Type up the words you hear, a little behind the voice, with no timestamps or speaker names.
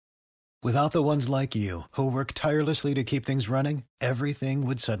Without the ones like you, who work tirelessly to keep things running, everything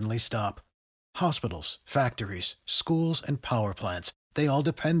would suddenly stop. Hospitals, factories, schools, and power plants, they all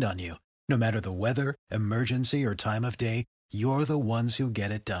depend on you. No matter the weather, emergency, or time of day, you're the ones who get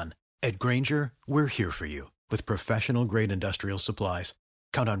it done. At Grainger, we're here for you with professional-grade industrial supplies.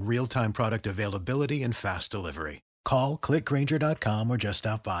 Count on real-time product availability and fast delivery. Call, clickgrainger.com, or just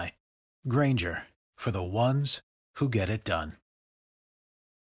stop by. Grainger, for the ones who get it done.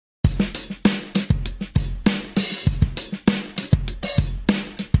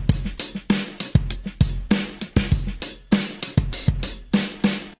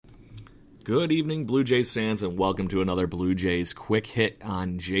 Good evening, Blue Jays fans, and welcome to another Blue Jays Quick Hit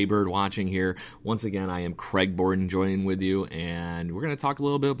on Jaybird Watching here. Once again, I am Craig Borden joining with you, and we're going to talk a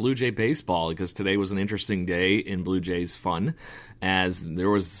little bit of Blue Jay baseball because today was an interesting day in Blue Jays fun, as there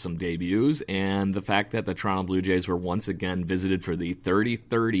was some debuts, and the fact that the Toronto Blue Jays were once again visited for the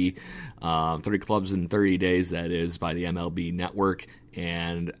 30 clubs in 30 days, that is, by the MLB Network.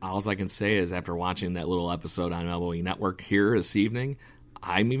 And all I can say is after watching that little episode on MLB Network here this evening,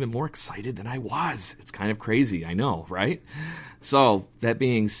 I'm even more excited than I was. It's kind of crazy, I know, right? So, that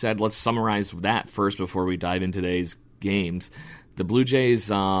being said, let's summarize that first before we dive into today's games. The Blue Jays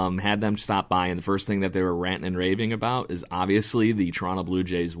had them stop by, and the first thing that they were ranting and raving about is obviously the Toronto Blue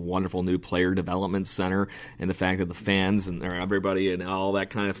Jays' wonderful new player development center and the fact that the fans and everybody and all that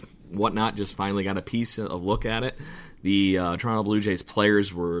kind of whatnot just finally got a piece of look at it. The Toronto Blue Jays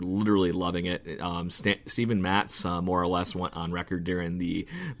players were literally loving it. Steven Matz more or less went on record during the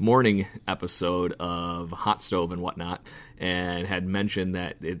morning episode of Hot Stove and whatnot and had mentioned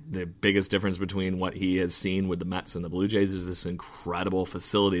that the biggest difference between what he has seen with the Mets and the Blue Jays is this incredible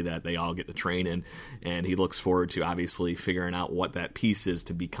facility that they all get to train in, and he looks forward to obviously figuring out what that piece is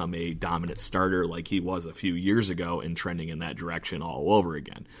to become a dominant starter like he was a few years ago and trending in that direction all over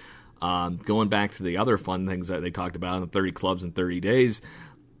again. Going back to the other fun things that they talked about in the 30 clubs in 30 days,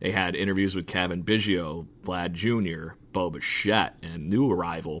 they had interviews with Cavan Biggio, Vlad Jr., Bo Bichette, and new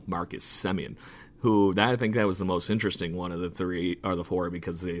arrival Marcus Semien, who I think that was the most interesting one of the three or the four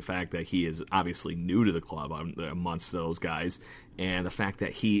because of the fact that he is obviously new to the club amongst those guys, and the fact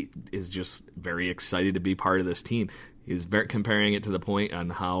that he is just very excited to be part of this team. He's comparing it to the point on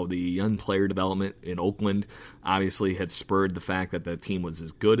how the young player development in Oakland obviously had spurred the fact that the team was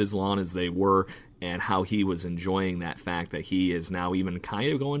as good as long as they were, and how he was enjoying that fact that he is now even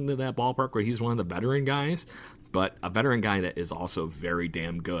kind of going to that ballpark where he's one of the veteran guys, but a veteran guy that is also very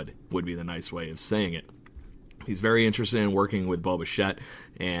damn good would be the nice way of saying it. He's very interested in working with Bo Bichette,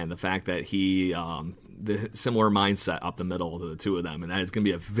 and the fact that he the similar mindset up the middle to the two of them, and that is going to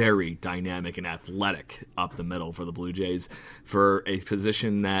be a very dynamic and athletic up the middle for the Blue Jays for a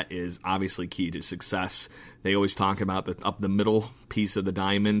position that is obviously key to success. They always talk about the up the middle piece of the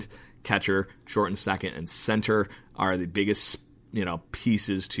diamond. Catcher, short and second, and center are the biggest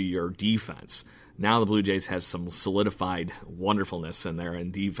pieces to your defense. Now the Blue Jays have some solidified wonderfulness in there in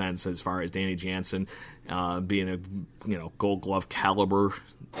defense as far as Danny Jansen being a Gold Glove caliber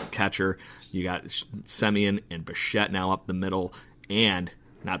catcher. You got Semien and Bichette now up the middle, and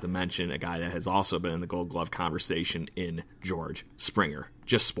not to mention a guy that has also been in the Gold Glove conversation in George Springer.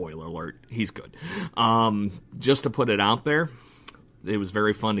 Just spoiler alert, he's good. Just to put it out there, it was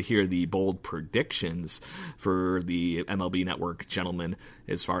very fun to hear the bold predictions for the MLB Network gentlemen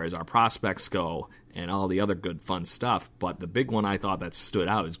as far as our prospects go and all the other good fun stuff. But the big one I thought that stood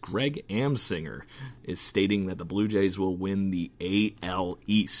out is Greg Amsinger is stating that the Blue Jays will win the AL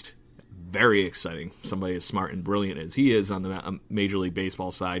East. Very exciting. Somebody as smart and brilliant as he is on the Major League Baseball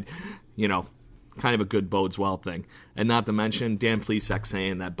side, kind of a good bodes well thing. And not to mention Dan Plesac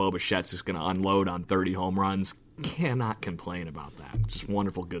saying that Bo Bichette's just going to unload on 30 home runs. Cannot complain about that. Just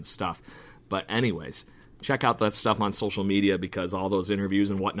wonderful, good stuff. But anyways, check out that stuff on social media because all those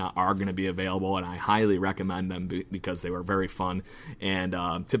interviews and whatnot are going to be available, and I highly recommend them because they were very fun and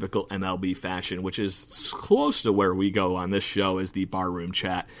typical MLB fashion, which is close to where we go on this show is the barroom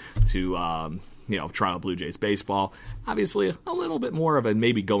chat to Toronto Blue Jays baseball. Obviously, a little bit more of a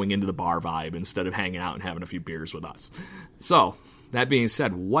maybe going into the bar vibe instead of hanging out and having a few beers with us. So, that being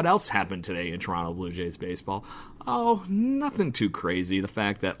said, what else happened today in Toronto Blue Jays baseball? Oh, nothing too crazy. The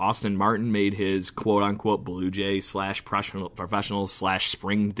fact that Austin Martin made his quote-unquote Blue Jay / professional /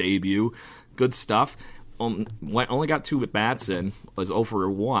 spring debut. Good stuff. Only got 2 at-bats in, was 0 for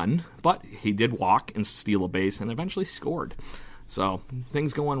 1, but he did walk and steal a base and eventually scored. So,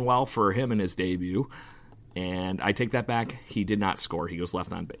 things going well for him in his debut. And I take that back. He did not score. He was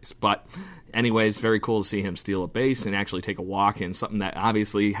left on base. But anyways, very cool to see him steal a base and actually take a walk in something that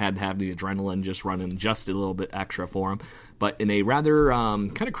obviously had to have the adrenaline just running just a little bit extra for him. But in a rather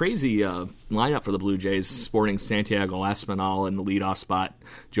kind of crazy lineup for the Blue Jays, sporting Santiago Espinal in the leadoff spot,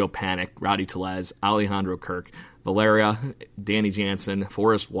 Joe Panik, Rowdy Tellez, Alejandro Kirk, Valeria, Danny Jansen,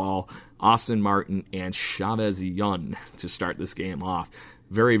 Forrest Wall, Austin Martin, and Chavez Yun to start this game off.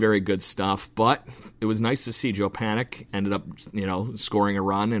 Very, very good stuff, but it was nice to see Joe Panik ended up, scoring a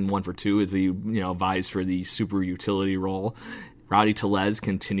run and 1 for 2 as he, vies for the super utility role. Rowdy Tellez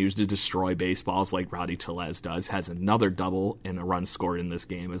continues to destroy baseballs like Rowdy Tellez does, has another double and a run scored in this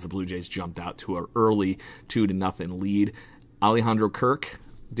game as the Blue Jays jumped out to an early 2-0 lead. Alejandro Kirk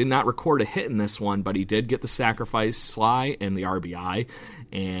did not record a hit in this one, but he did get the sacrifice fly and the RBI,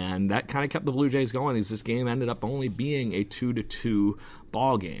 and that kind of kept the Blue Jays going as this game ended up only being a 2-2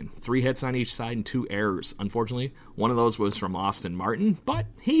 ball game. 3 hits on each side and 2 errors. Unfortunately, one of those was from Austin Martin, but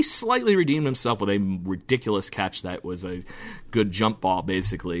he slightly redeemed himself with a ridiculous catch that was a good jump ball,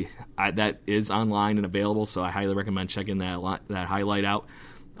 basically. That is online and available, so I highly recommend checking that highlight out.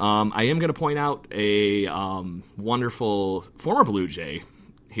 I am going to point out a wonderful former Blue Jay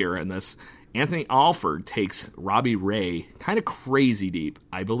here in this. Anthony Alford takes Robbie Ray kind of crazy deep.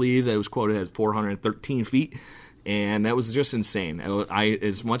 I believe that it was quoted as 413 feet, and that was just insane.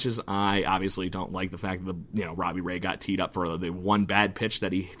 As much as I obviously don't like the fact that Robbie Ray got teed up for the one bad pitch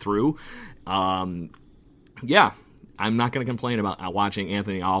that he threw, I'm not going to complain about watching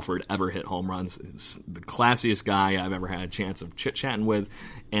Anthony Alford ever hit home runs. It's the classiest guy I've ever had a chance of chit-chatting with,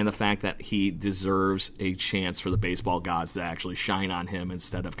 and the fact that he deserves a chance for the baseball gods to actually shine on him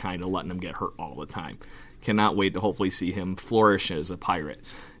instead of kind of letting him get hurt all the time. Cannot wait to hopefully see him flourish as a Pirate,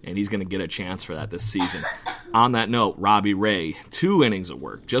 and he's going to get a chance for that this season. On that note, Robbie Ray, 2 innings of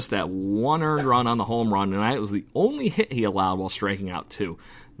work, just that 1 earned run on the home run, and that was the only hit he allowed while striking out 2.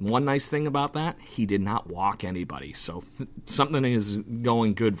 One nice thing about that, he did not walk anybody, so something is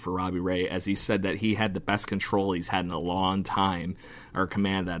going good for Robbie Ray, as he said that he had the best control he's had in a long time, or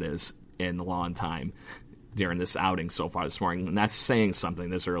command that is, in a long time during this outing so far this morning, and that's saying something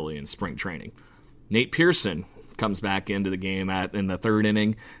this early in spring training. Nate Pearson comes back into the game in the 3rd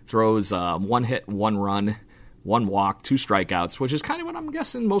inning, throws 1 hit, 1 run, 1 walk, 2 strikeouts, which is kind of what I'm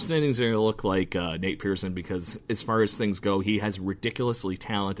guessing most innings are going to look like Nate Pearson, because as far as things go, he has ridiculously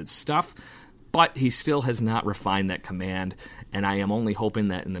talented stuff, but he still has not refined that command, and I am only hoping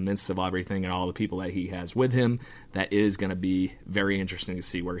that in the midst of everything and all the people that he has with him, that is going to be very interesting to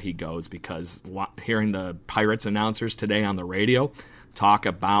see where he goes, because hearing the Pirates announcers today on the radio talk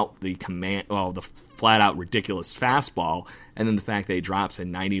about the the flat-out ridiculous fastball, and then the fact that he drops a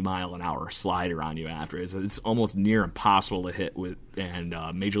 90-mile-an-hour slider on you after. It's almost near impossible to hit with, and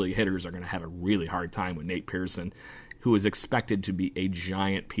Major League hitters are going to have a really hard time with Nate Pearson, who is expected to be a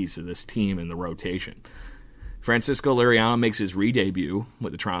giant piece of this team in the rotation. Francisco Liriano makes his re-debut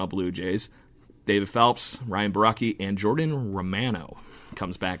with the Toronto Blue Jays. David Phelps, Ryan Borucki, and Jordan Romano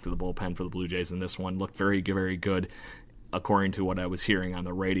comes back to the bullpen for the Blue Jays, and this one looked very, very good, according to what I was hearing on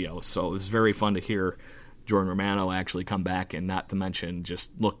the radio. So it was very fun to hear Jordan Romano actually come back, and not to mention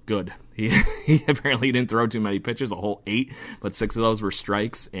just look good. He apparently didn't throw too many pitches, a whole 8, but 6 of those were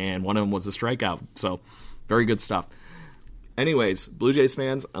strikes, and one of them was a strikeout. So very good stuff. Anyways, Blue Jays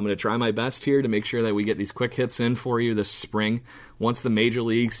fans, I'm going to try my best here to make sure that we get these quick hits in for you this spring. Once the Major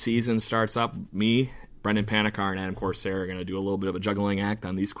League season starts up, me, Brendan Panikar, and Adam Corsair are going to do a little bit of a juggling act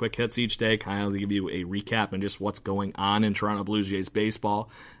on these quick hits each day, kind of to give you a recap and just what's going on in Toronto Blue Jays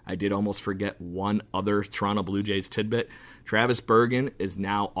baseball. I did almost forget one other Toronto Blue Jays tidbit. Travis Bergen is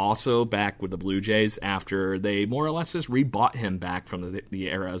now also back with the Blue Jays after they more or less just rebought him back from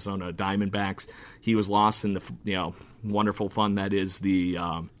the Arizona Diamondbacks. He was lost in the wonderful fun that is the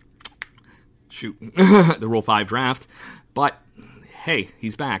the Rule 5 draft, but hey,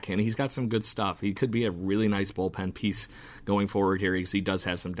 he's back, and he's got some good stuff. He could be a really nice bullpen piece going forward here, because he does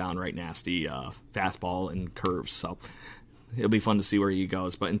have some downright nasty fastball and curves, so it'll be fun to see where he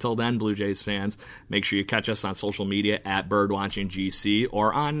goes. But until then, Blue Jays fans, make sure you catch us on social media at BirdwatchingGC,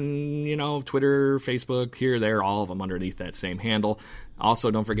 or on, Twitter, Facebook, here, there, all of them underneath that same handle. Also,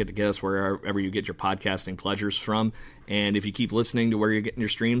 don't forget to get us wherever you get your podcasting pleasures from. And if you keep listening to where you're getting your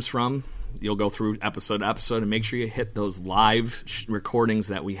streams from, you'll go through episode to episode, and make sure you hit those live recordings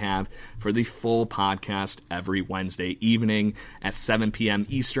that we have for the full podcast every Wednesday evening at 7 p.m.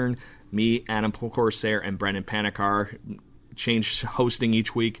 Eastern. Me, Adam Corsair, and Brendan Panikar change hosting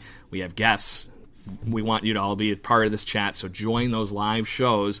each week. We have guests. We want you to all be a part of this chat, so join those live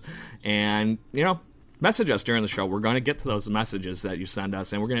shows and, message us during the show. We're going to get to those messages that you send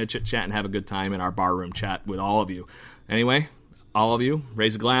us, and we're going to chit-chat and have a good time in our barroom chat with all of you. Anyway, all of you,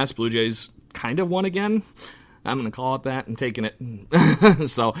 raise a glass. Blue Jays kind of won again. I'm going to call it that and taking it.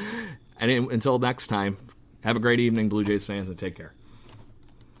 So, until next time, have a great evening, Blue Jays fans, and take care.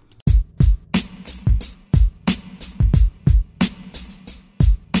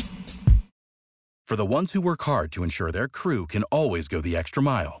 For the ones who work hard to ensure their crew can always go the extra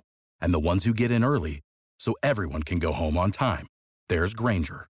mile, and the ones who get in early so everyone can go home on time, there's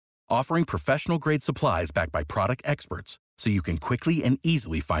Grainger, offering professional-grade supplies backed by product experts so you can quickly and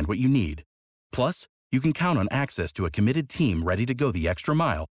easily find what you need. Plus, you can count on access to a committed team ready to go the extra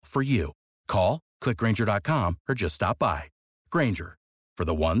mile for you. Call, click Grainger.com, or just stop by. Grainger, for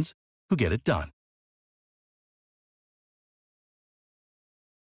the ones who get it done.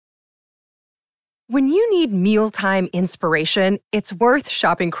 When you need mealtime inspiration, it's worth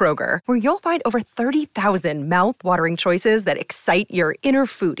shopping Kroger, where you'll find over 30,000 mouth-watering choices that excite your inner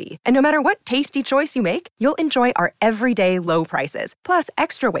foodie. And no matter what tasty choice you make, you'll enjoy our everyday low prices, plus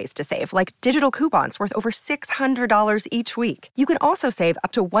extra ways to save, like digital coupons worth over $600 each week. You can also save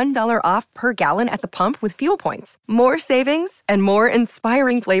up to $1 off per gallon at the pump with fuel points. More savings and more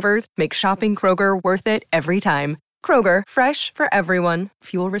inspiring flavors make shopping Kroger worth it every time. Kroger, fresh for everyone.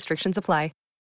 Fuel restrictions apply.